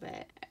a little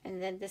bit. And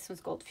then this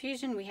one's gold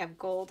fusion. We have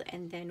gold,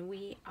 and then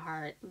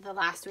the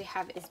last we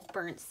have is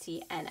burnt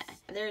sienna.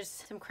 There's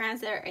some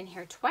crayons that are in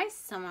here twice,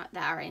 some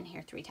that are in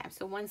here 3 times.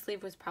 So one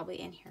sleeve was probably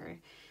in here.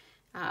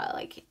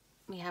 Like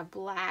we have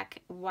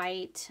black,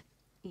 white,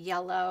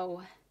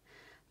 yellow,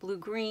 blue,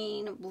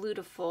 green, blue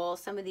to full.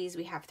 Some of these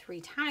we have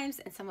 3 times,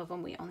 and some of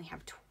them we only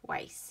have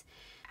twice.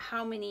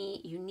 How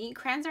many unique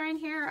crayons are in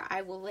here,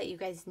 I will let you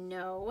guys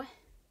know.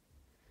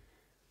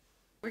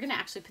 We're gonna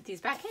actually put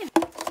these back in.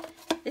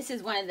 This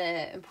is one of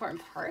the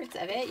important parts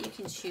of it. You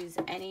can choose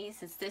any.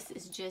 Since this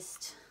is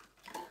just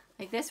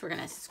like this, we're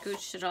gonna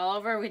scooch it all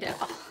over. We did,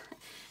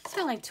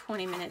 spent like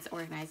 20 minutes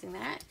organizing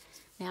that.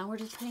 Now we're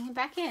just putting it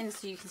back in.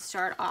 So you can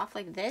start off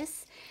like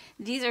this.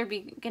 These are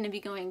gonna be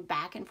going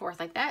back and forth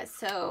like that.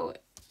 So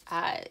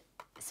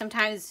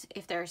sometimes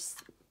if they're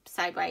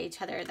side by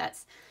each other,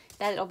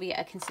 that'll be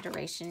a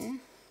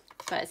consideration.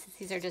 But since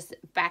these are just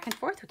back and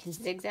forth, we can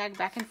zigzag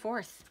back and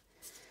forth.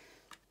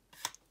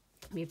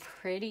 Be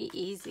pretty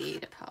easy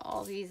to put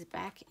all these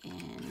back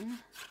in.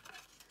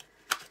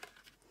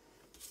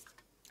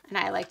 And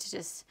I like to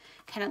just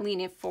kind of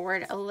lean it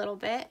forward a little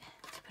bit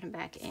to put them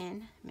back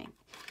in, make it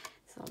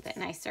a little bit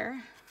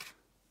nicer.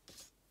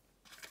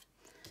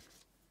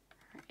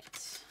 All right,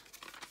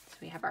 so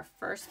we have our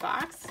first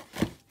box.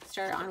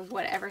 Start on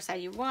whatever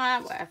side you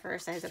want, whatever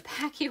size of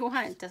pack you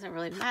want, it doesn't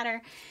really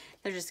matter.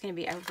 They're just gonna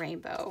be a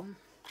rainbow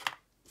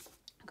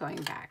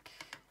going back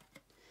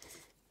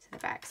to the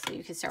back. So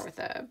you can start with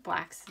the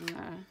blacks and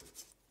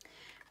the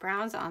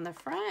browns on the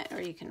front,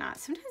 or you cannot.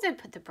 Sometimes I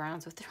put the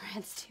browns with the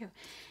reds too.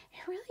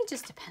 It really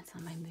just depends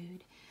on my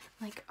mood.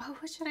 Like, oh,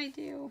 what should I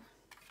do?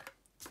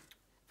 As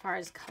far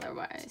as color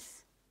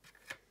wise.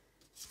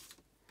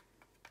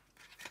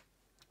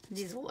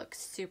 These will look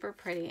super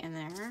pretty in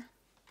there.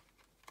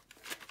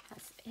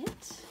 That's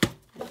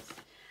it.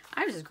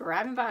 I'm just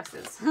grabbing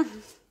boxes.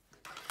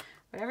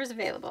 Whatever's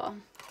available.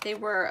 They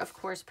were, of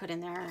course, put in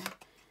there.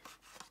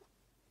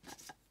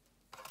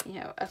 You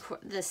know,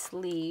 the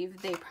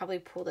sleeve. They probably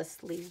pulled a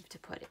sleeve to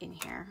put in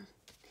here.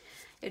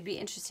 It'd be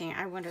interesting.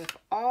 I wonder if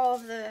all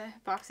of the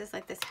boxes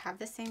like this have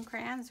the same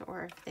crayons,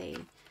 or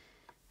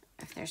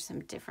if there's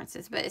some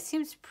differences. But it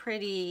seems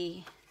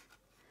pretty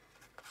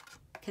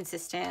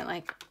consistent.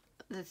 Like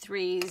the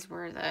 3s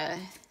were the,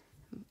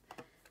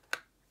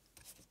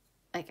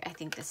 like, I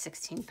think the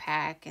 16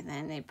 pack, and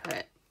then they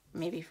put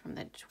maybe from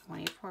the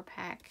 24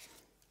 pack,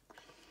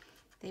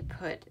 they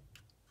put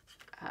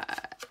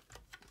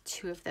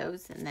 2 of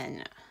those, and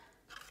then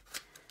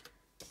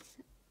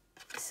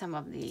some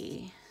of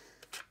the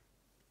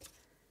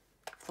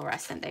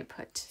fluorescent, they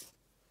put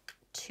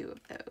 2 of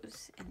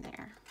those in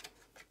there.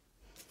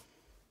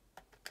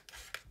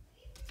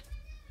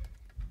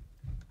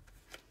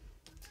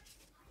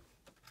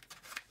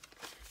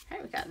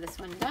 got this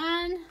one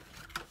done.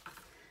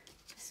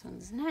 This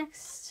one's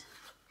next.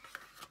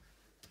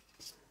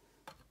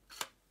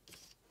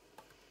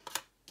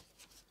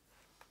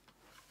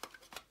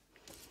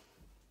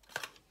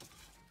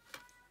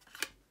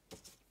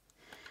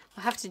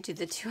 We'll have to do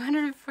the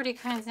 240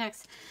 crayons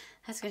next.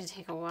 That's going to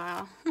take a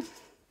while.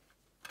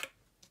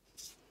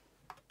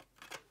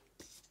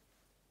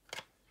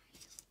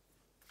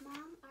 Mom,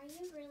 are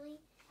you really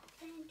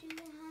going to do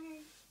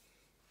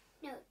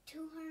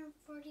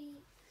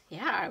 240?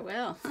 Yeah, I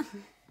will.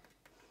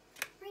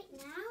 Right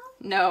now?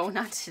 No,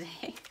 not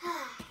today.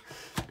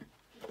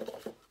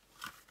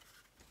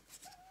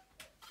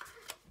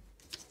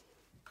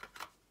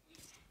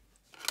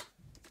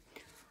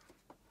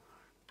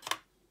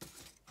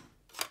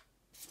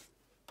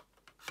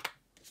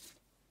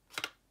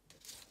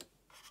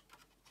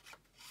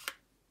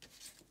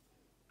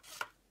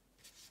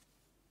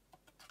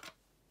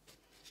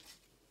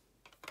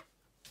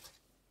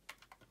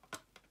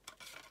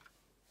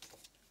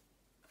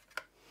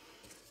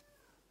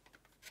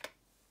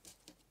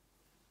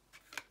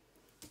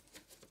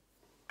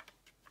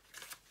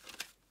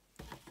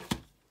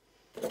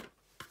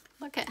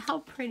 Look at how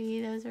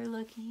pretty those are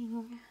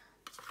looking.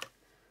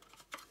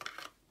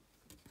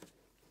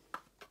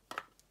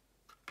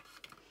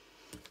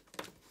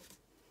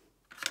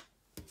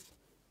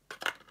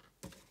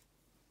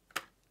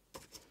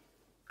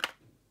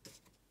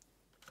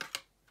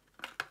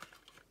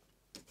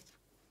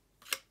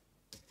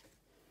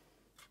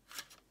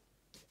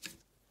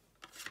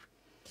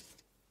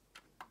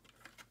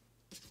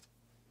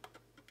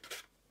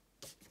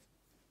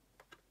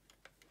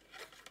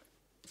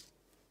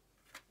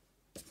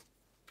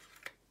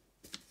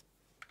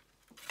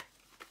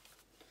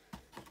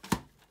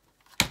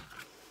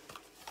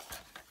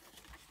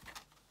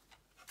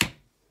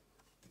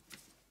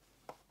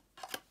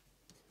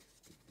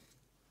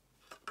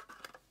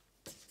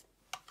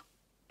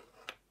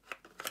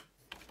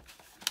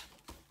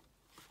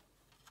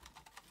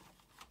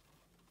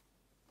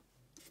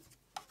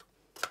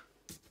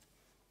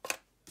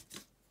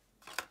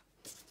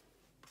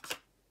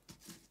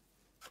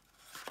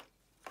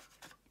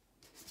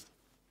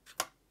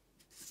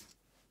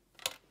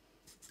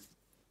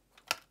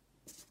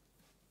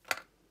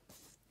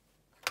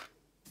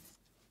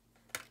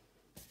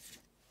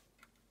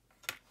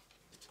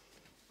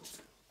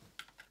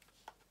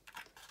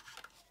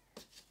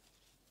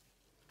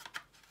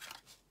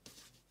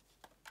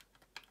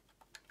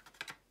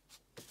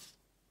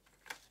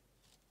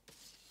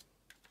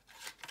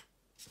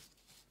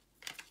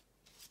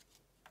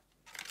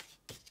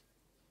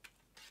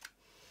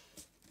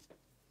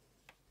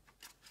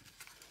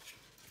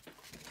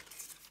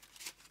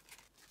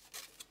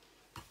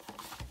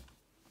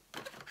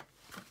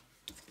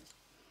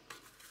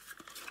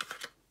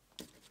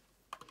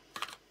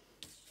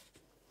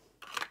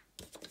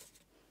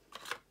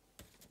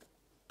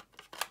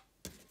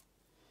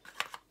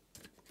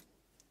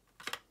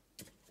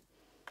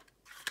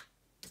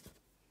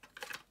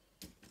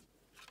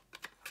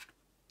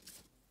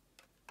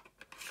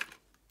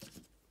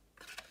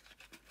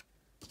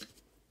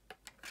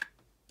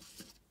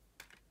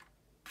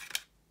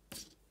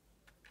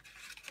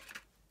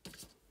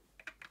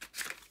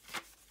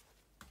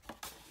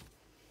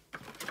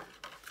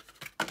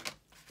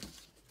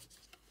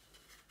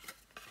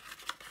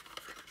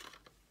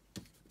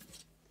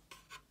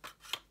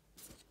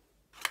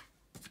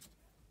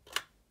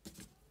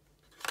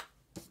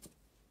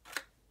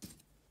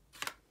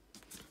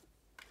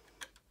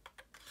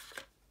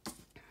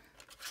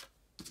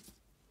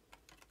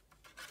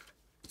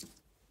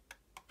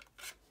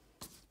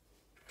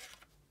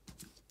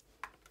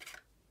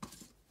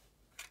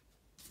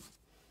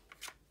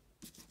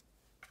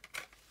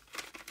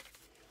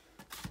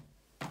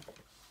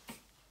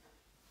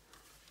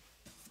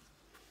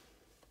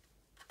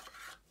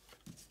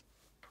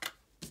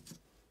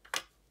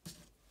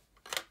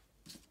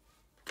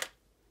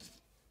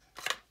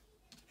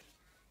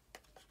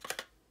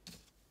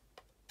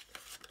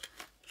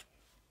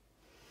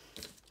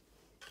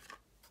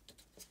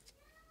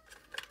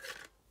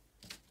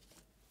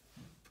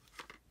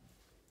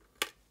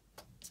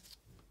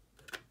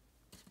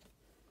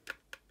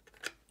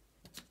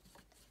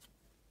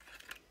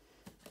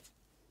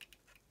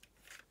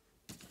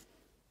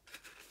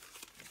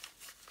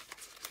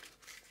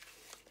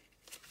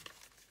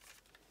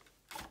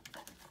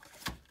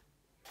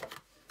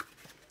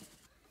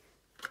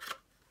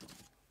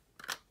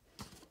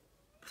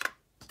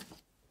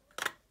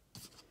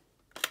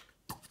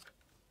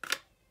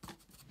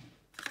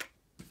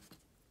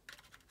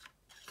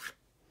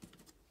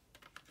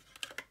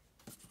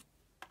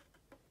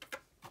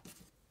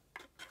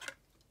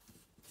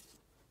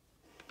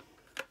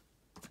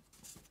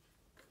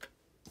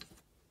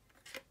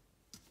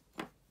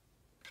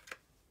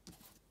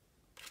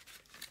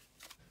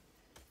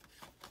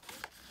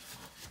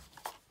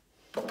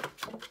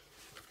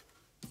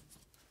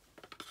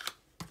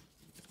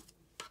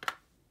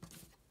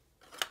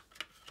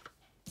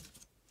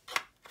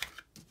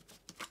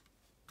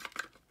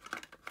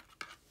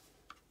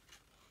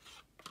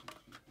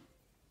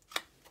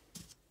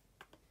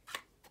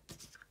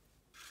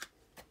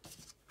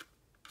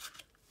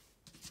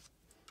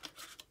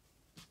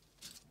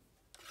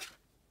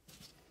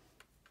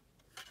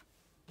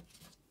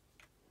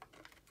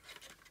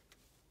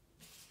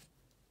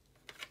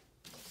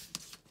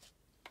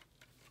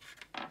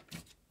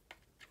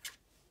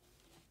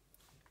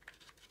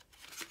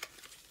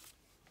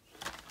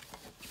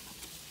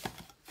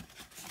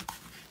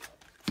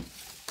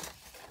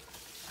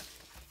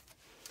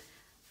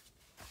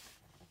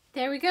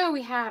 there we go.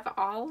 We have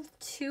all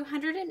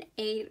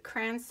 208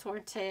 crayons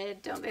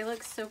sorted. Don't they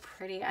look so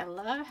pretty? I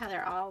love how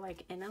they're all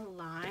like in a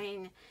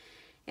line.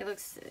 It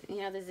looks,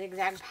 you know, the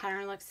zigzag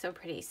pattern looks so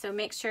pretty. So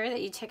make sure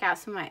that you check out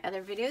some of my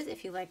other videos.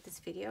 If you like this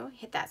video,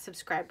 hit that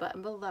subscribe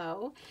button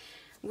below.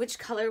 Which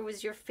color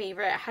was your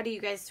favorite? How do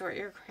you guys sort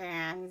your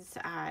crayons?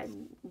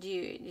 Do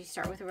you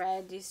start with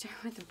red? Do you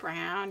start with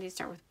brown? Do you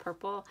start with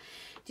purple?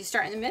 Do you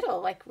start in the middle,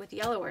 like with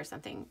yellow or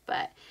something?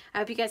 But I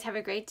hope you guys have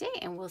a great day,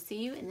 and we'll see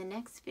you in the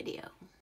next video.